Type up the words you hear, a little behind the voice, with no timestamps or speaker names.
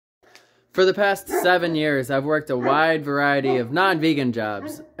For the past 7 years, I've worked a wide variety of non-vegan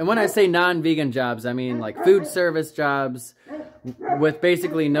jobs. And when I say non-vegan jobs, I mean like food service jobs with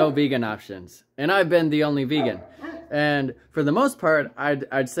basically no vegan options. And I've been the only vegan. And for the most part,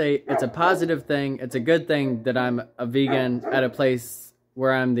 I'd say it's a positive thing. It's a good thing that I'm a vegan at a place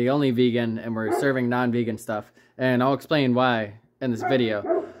where I'm the only vegan and we're serving non-vegan stuff. And I'll explain why in this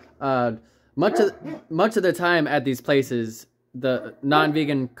video. Much of the time at these places, the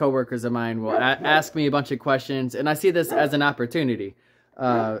non-vegan coworkers of mine will ask me a bunch of questions, and I see this as an opportunity.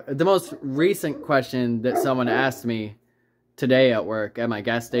 The most recent question that someone asked me today at work at my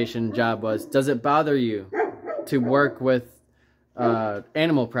gas station job was, does it bother you to work with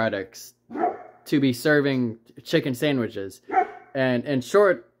animal products, to be serving chicken sandwiches? And in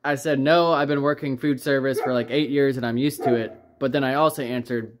short, I said, no, I've been working food service for like 8 years and I'm used to it. But then I also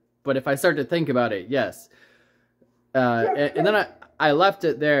answered, but if I start to think about it, yes. And then I left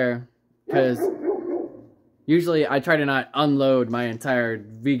it there because usually I try to not unload my entire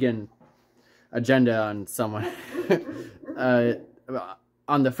vegan agenda on someone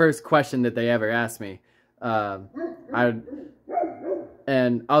on the first question that they ever ask me. And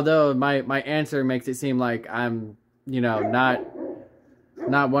although my answer makes it seem like I'm, you know,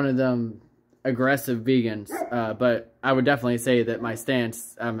 not one of them aggressive vegans, but I would definitely say that my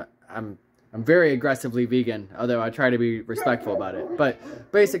stance, I'm very aggressively vegan, although I try to be respectful about it.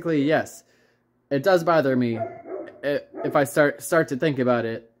 But basically, yes, it does bother me if I start to think about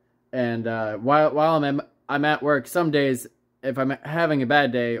it. And while I'm at work, some days, if I'm having a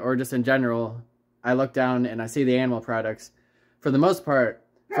bad day or just in general, I look down and I see the animal products. For the most part,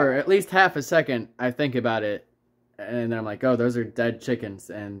 for at least half a second, I think about it. And then I'm like, oh, those are dead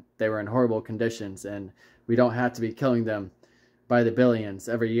chickens and they were in horrible conditions and we don't have to be killing them by the billions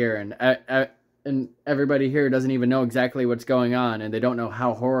every year, and everybody here doesn't even know exactly what's going on, and they don't know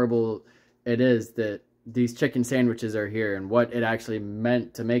how horrible it is that these chicken sandwiches are here and what it actually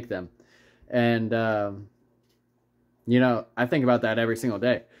meant to make them. And you know, I think about that every single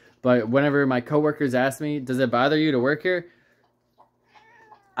day. But whenever my coworkers ask me, does it bother you to work here?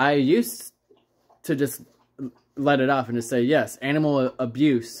 I used to just let it off and just say, yes, animal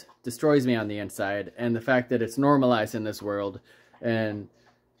abuse destroys me on the inside, and the fact that it's normalized in this world and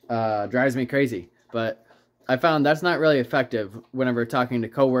drives me crazy. But I found that's not really effective whenever talking to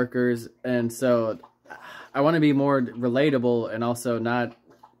coworkers, and so I want to be more relatable and also not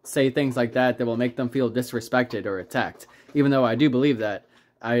say things like that will make them feel disrespected or attacked. Even though I do believe that.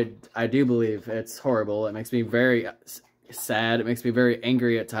 I do believe it's horrible. It makes me very sad. It makes me very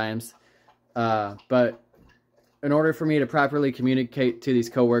angry at times. But in order for me to properly communicate to these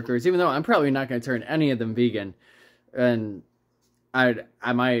coworkers, even though I'm probably not going to turn any of them vegan, and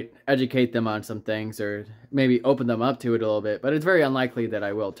I might educate them on some things or maybe open them up to it a little bit, but it's very unlikely that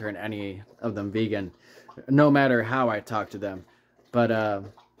I will turn any of them vegan, no matter how I talk to them. But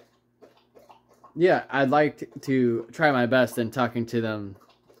yeah, I'd like to try my best in talking to them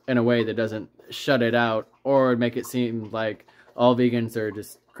in a way that doesn't shut it out or make it seem like all vegans are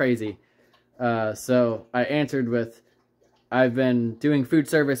just crazy. So I answered with, I've been doing food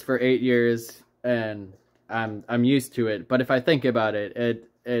service for 8 years and I'm used to it. But if I think about it,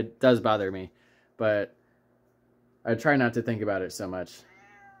 it does bother me. But I try not to think about it so much.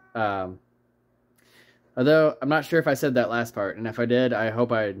 Although I'm not sure if I said that last part, and if I did, I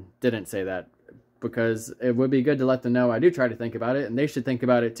hope I didn't say that, because it would be good to let them know I do try to think about it, and they should think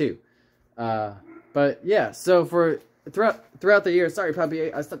about it too. But yeah, so throughout the years, sorry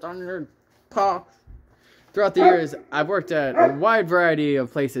puppy, I stepped on your paw. Throughout the years, I've worked at a wide variety of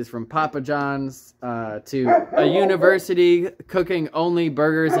places, from Papa John's to a university cooking only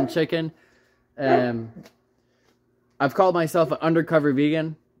burgers and chicken. I've called myself an undercover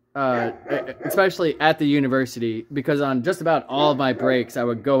vegan, especially at the university, because on just about all of my breaks, I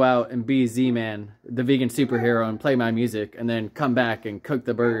would go out and be Z-Man, the vegan superhero, and play my music, and then come back and cook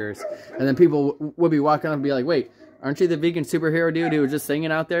the burgers. And then people would be walking up and be like, wait, aren't you the vegan superhero dude who was just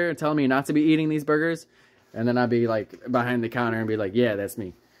singing out there telling me not to be eating these burgers? And then I'd be like behind the counter and be like, yeah, that's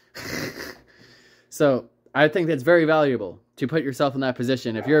me. So I think that's very valuable to put yourself in that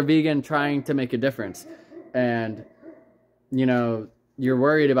position. If you're a vegan trying to make a difference and, you know, you're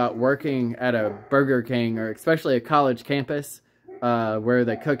worried about working at a Burger King or especially a college campus where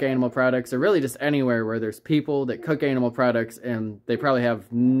they cook animal products, or really just anywhere where there's people that cook animal products and they probably have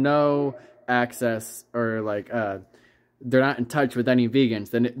no access or like they're not in touch with any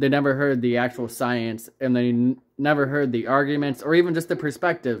vegans. They never heard the actual science, and they never heard the arguments, or even just the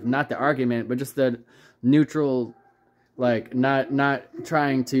perspective, not the argument, but just the neutral, like not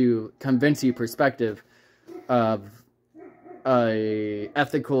trying to convince you perspective of a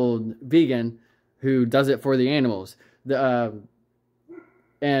ethical vegan who does it for the animals.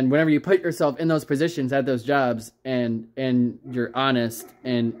 And whenever you put yourself in those positions at those jobs, and you're honest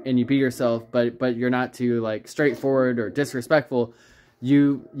and you be yourself, but you're not too like straightforward or disrespectful,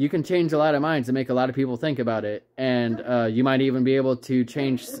 you can change a lot of minds and make a lot of people think about it. And you might even be able to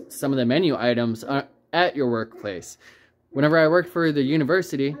change some of the menu items at your workplace. Whenever I worked for the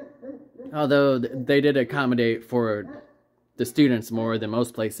university, although they did accommodate for the students more than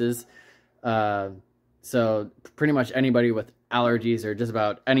most places, so pretty much anybody with allergies or just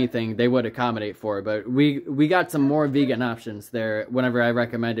about anything they would accommodate for. But we got some more vegan options there whenever I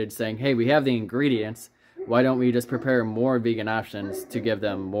recommended, saying, hey, we have the ingredients, why don't we just prepare more vegan options to give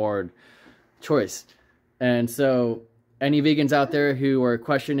them more choice? And so any vegans out there who are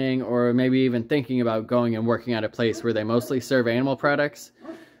questioning or maybe even thinking about going and working at a place where they mostly serve animal products,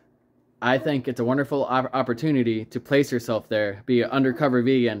 I think it's a wonderful opportunity to place yourself there, be an undercover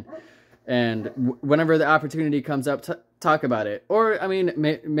vegan, and whenever the opportunity comes up, talk about it. Or, I mean,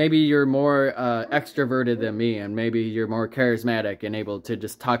 maybe you're more extroverted than me, and maybe you're more charismatic and able to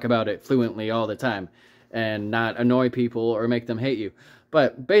just talk about it fluently all the time and not annoy people or make them hate you.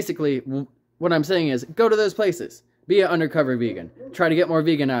 But basically, what I'm saying is, go to those places. Be an undercover vegan. Try to get more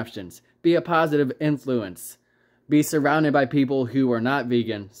vegan options. Be a positive influence. Be surrounded by people who are not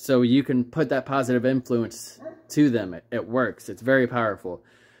vegan so you can put that positive influence to them. It works. It's very powerful.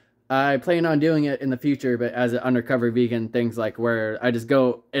 I plan on doing it in the future, but as an undercover vegan, things like where I just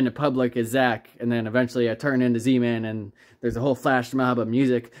go into public as Zach, and then eventually I turn into Z-Man, and there's a whole flash mob of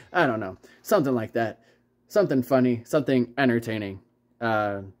music. I don't know. Something like that. Something funny. Something entertaining.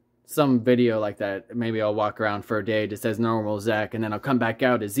 Some video like that. Maybe I'll walk around for a day just as normal Zach, and then I'll come back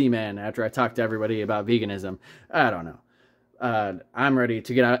out as Z-Man after I talk to everybody about veganism. I don't know. I'm ready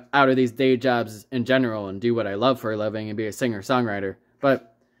to get out of these day jobs in general and do what I love for a living and be a singer-songwriter. But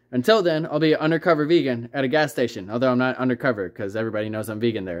until then, I'll be an undercover vegan at a gas station. Although I'm not undercover because everybody knows I'm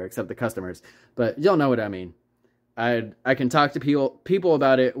vegan there except the customers. But you'll know what I mean. I can talk to people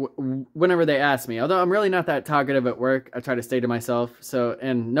about it whenever they ask me. Although I'm really not that talkative at work, I try to stay to myself. So,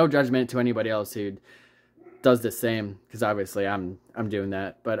 and no judgment to anybody else who does the same, because obviously I'm doing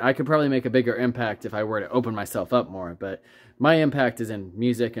that. But I could probably make a bigger impact if I were to open myself up more. But my impact is in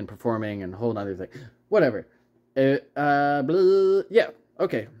music and performing and a whole other thing. Whatever. Yeah.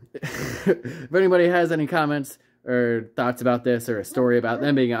 Okay. If anybody has any comments or thoughts about this or a story about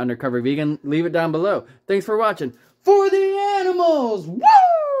them being an undercover vegan, leave it down below. Thanks for watching. For the animals! Woo!